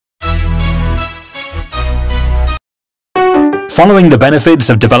Following the benefits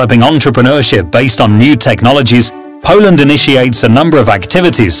of developing entrepreneurship based on new technologies, Poland initiates a number of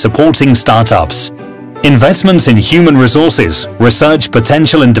activities supporting startups. Investments in human resources, research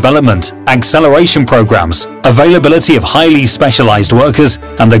potential and development, acceleration programs, availability of highly specialized workers,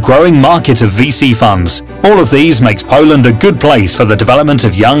 and the growing market of VC funds. All of these makes Poland a good place for the development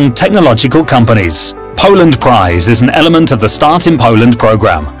of young technological companies. Poland Prize is an element of the Start in Poland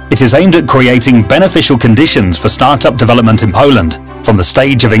program. It is aimed at creating beneficial conditions for startup development in Poland, from the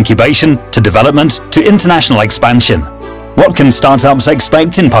stage of incubation to development to international expansion. What can startups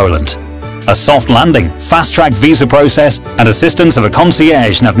expect in Poland? A soft landing, fast-track visa process, and assistance of a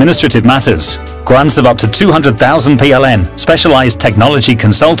concierge in administrative matters. Grants of up to 200,000 PLN, specialized technology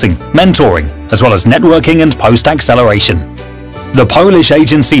consulting, mentoring, as well as networking and post-acceleration. The Polish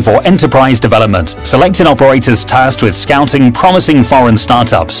Agency for Enterprise Development selected operators tasked with scouting promising foreign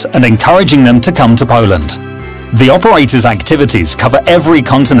startups and encouraging them to come to Poland. The operators' activities cover every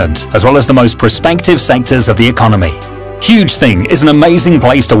continent, as well as the most prospective sectors of the economy. Huge Thing is an amazing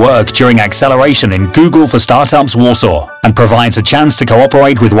place to work during acceleration in Google for Startups Warsaw and provides a chance to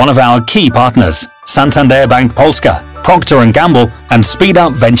cooperate with one of our key partners, Santander Bank Polska, Procter & Gamble, and Speed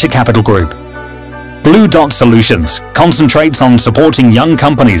Up Venture Capital Group. Blue Dot Solutions concentrates on supporting young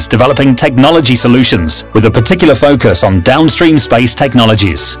companies developing technology solutions with a particular focus on downstream space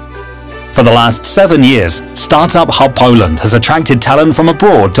technologies. For the last 7 years, Startup Hub Poland has attracted talent from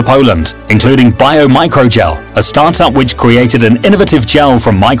abroad to Poland, including Biomicrogel, a startup which created an innovative gel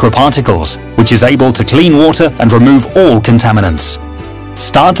from microparticles, which is able to clean water and remove all contaminants.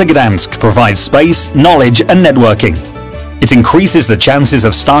 Starter Gdansk provides space, knowledge and networking. It increases the chances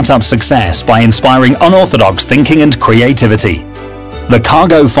of startup success by inspiring unorthodox thinking and creativity. The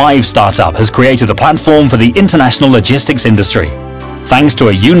Cargo 5 startup has created a platform for the international logistics industry. Thanks to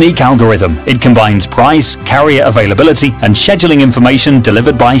a unique algorithm, it combines price, carrier availability, and scheduling information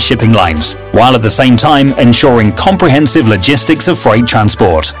delivered by shipping lines, while at the same time ensuring comprehensive logistics of freight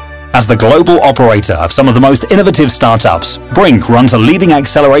transport. As the global operator of some of the most innovative startups, Brink runs a leading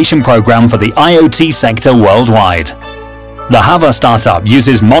acceleration program for the IoT sector worldwide. The Hava startup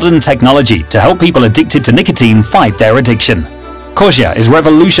uses modern technology to help people addicted to nicotine fight their addiction. Kozia is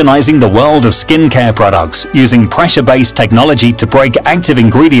revolutionizing the world of skincare products using pressure-based technology to break active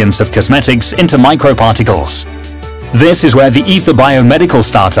ingredients of cosmetics into microparticles. This is where the Ether Biomedical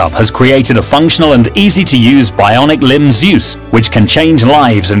startup has created a functional and easy-to-use bionic limb Zeus, which can change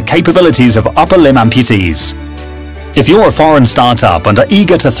lives and capabilities of upper limb amputees. If you're a foreign startup and are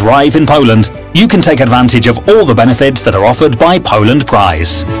eager to thrive in Poland, you can take advantage of all the benefits that are offered by Poland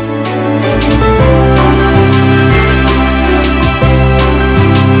Prize.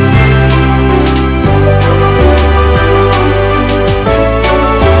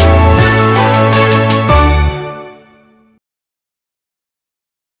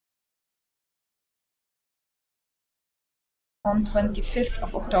 On 25th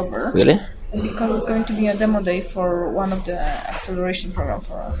of October. Really? Because it's going to be a demo day for one of the acceleration program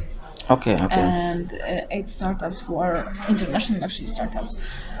for us. Okay. And 8 startups who are international startups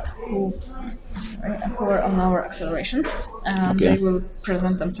who are on our acceleration. They will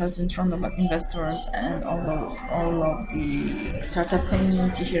present themselves in front of investors and all of the startup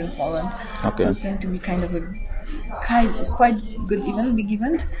community here in Poland. So it's going to be kind of a quite good event, big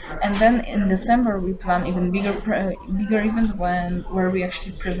event. And then in December we plan even bigger event where we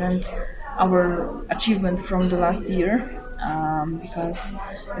actually present our achievement from the last year. Because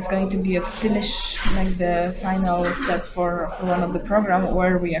it's going to be a finish, like the final step for one of the program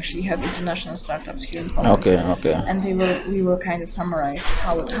where we actually have international startups here in Poland. Okay. And we will kind of summarize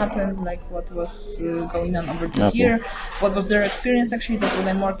how it happened, like what was going on over this year, what was their experience actually. That's what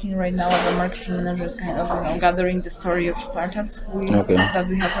I'm working right now as a marketing manager, is kind of gathering the story of startups that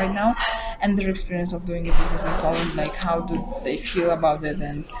we have right now, and their experience of doing a business in Poland, like how do they feel about it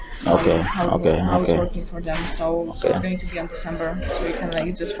and how it's working for them. So it's going to be on December, so you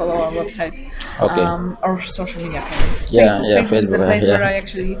can just follow our website or social media. Facebook is the place where I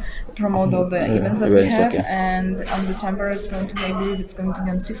actually promote all the events that we have. And on December it's going to be, I believe it's going to be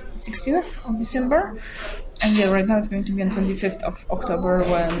on 16th of December. And right now it's going to be on 25th of October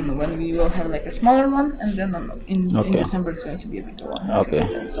when we will have like a smaller one, and then in December it's going to be a bigger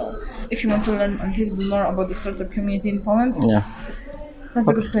one. So if you want to learn a little bit more about the startup community in Poland, that's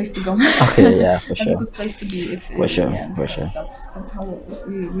a good place to go. For That's sure. a good place to be. For sure. That's how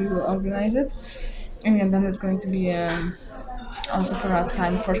we will organize it. And then it's going to be also for us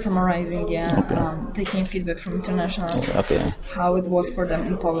time for summarizing, taking feedback from internationals, how it was for them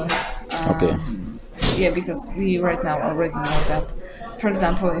in Poland. Because we right now already know that for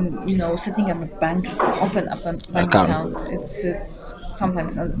example, in setting up a bank, open up a bank account, it's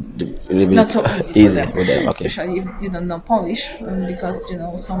sometimes not so easy for them, with them. Okay. especially if you don't know Polish, because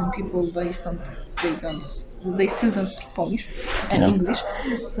some people they still don't speak Polish and English,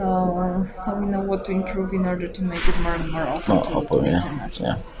 so we know what to improve in order to make it more and more open to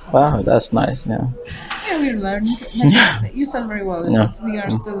international. So, wow, that's nice. Yeah, we're learning. Like, you said very well. We are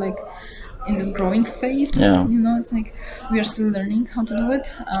still like in this growing phase. It's like we are still learning how to do it,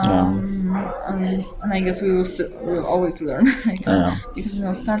 and I guess we'll always learn,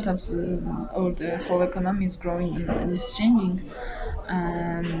 because startups, or the whole economy is growing and it's changing,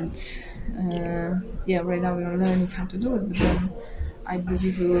 and right now we are learning how to do it, but then I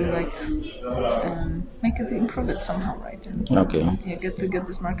believe we will make it, improve it somehow, right? And, get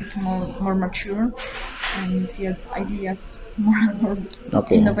this market more mature, and ideas more and more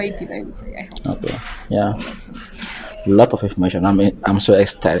innovative, I would say. I hope so. Yeah. A lot of information. I mean, I'm so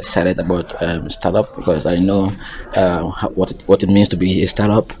excited about startup, because I know what it means to be a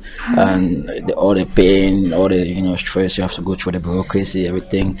startup, and all the pain, all the stress you have to go through, the bureaucracy,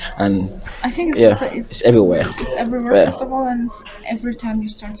 everything. And I think it's everywhere. It's everywhere, first of all, and every time you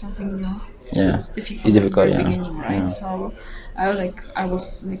start something new, it's difficult. It's difficult, at the beginning, right? So I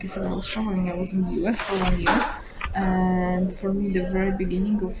was traveling. I was in the US for 1 year. And for me, the very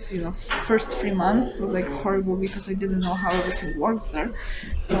beginning of first 3 months was like horrible, because I didn't know how everything works there.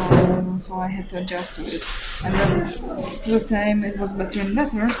 So I had to adjust to it, and then with time it was better and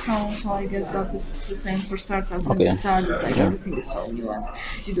better. So I guess that it's the same for startups. When you start, it's like everything is so new and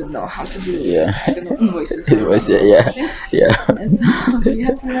you don't know how to do invoices. And so you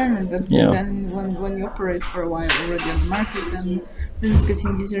have to learn it. But then when you operate for a while already on the market, then it's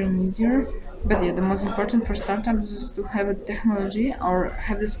getting easier and easier. But the most important for startups is to have a technology or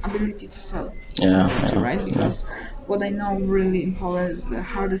have this ability to sell. Right? Because what I know really in Poland is the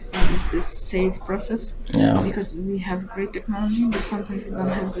hardest part is this sales process. Because we have great technology, but sometimes we don't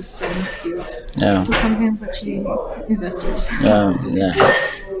have the selling skills to convince actually investors.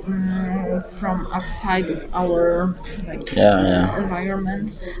 From outside of our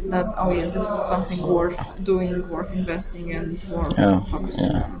environment, that this is something worth doing, worth investing, and worth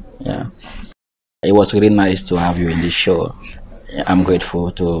focusing on. It was really nice to have you in this show. I'm grateful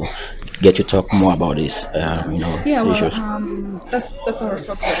to get you talk more about this, issues. That's our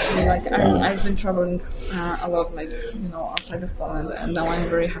focus actually. I've been traveling a lot, outside of Poland, and now I'm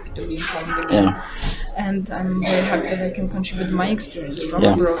very happy to be in Poland again. And I'm very happy that I can contribute my experience from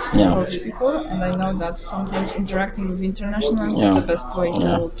abroad to Polish people. And I know that sometimes interacting with internationals is the best way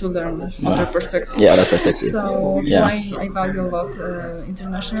to learn other perspectives. That's perspective. So I value a lot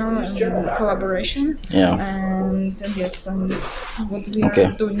international collaboration. And what we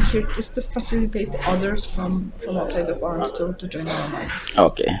are doing here is to facilitate others from outside of Poland to join our market.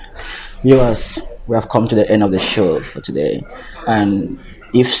 Okay. Viewers, we have come to the end of the show for today. And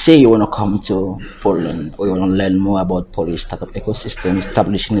if say you want to come to Poland, or you want to learn more about Polish startup ecosystem,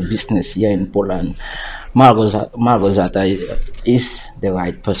 establishing a business here in Poland, Malgorzata is the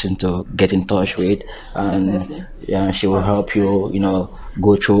right person to get in touch with, and she will help you,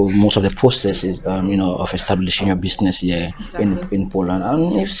 go through most of the processes, of establishing your business here in Poland.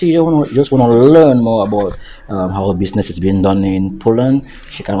 And if you just want to learn more about how business is being done in Poland,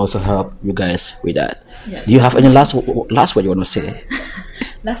 she can also help you guys with that. Do you have any last word you want to say?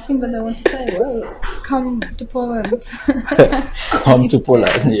 Last thing that I want to say, come to Poland. Come to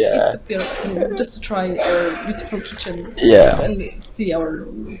Poland, just to try our beautiful kitchen. And see our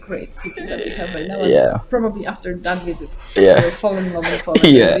great city that we have right now. And probably after that visit, you'll fall in love with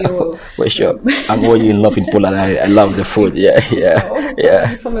Poland. For sure. I'm already in love in Poland. I love the food. So if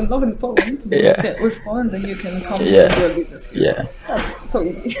you fall in love in Poland, with Poland, then you can come and do a business here. That's so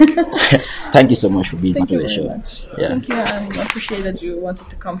easy. Thank you so much for being part of the show. Thank you, and I appreciate that you wanted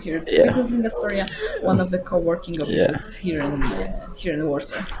to come here to Business in Astoria, one of the co-working offices here in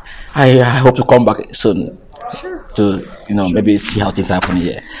Warsaw. I hope to come back soon. Sure. To maybe see how things happen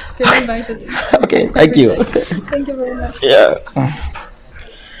here. Feel invited. Okay, thank you. Thank you very much.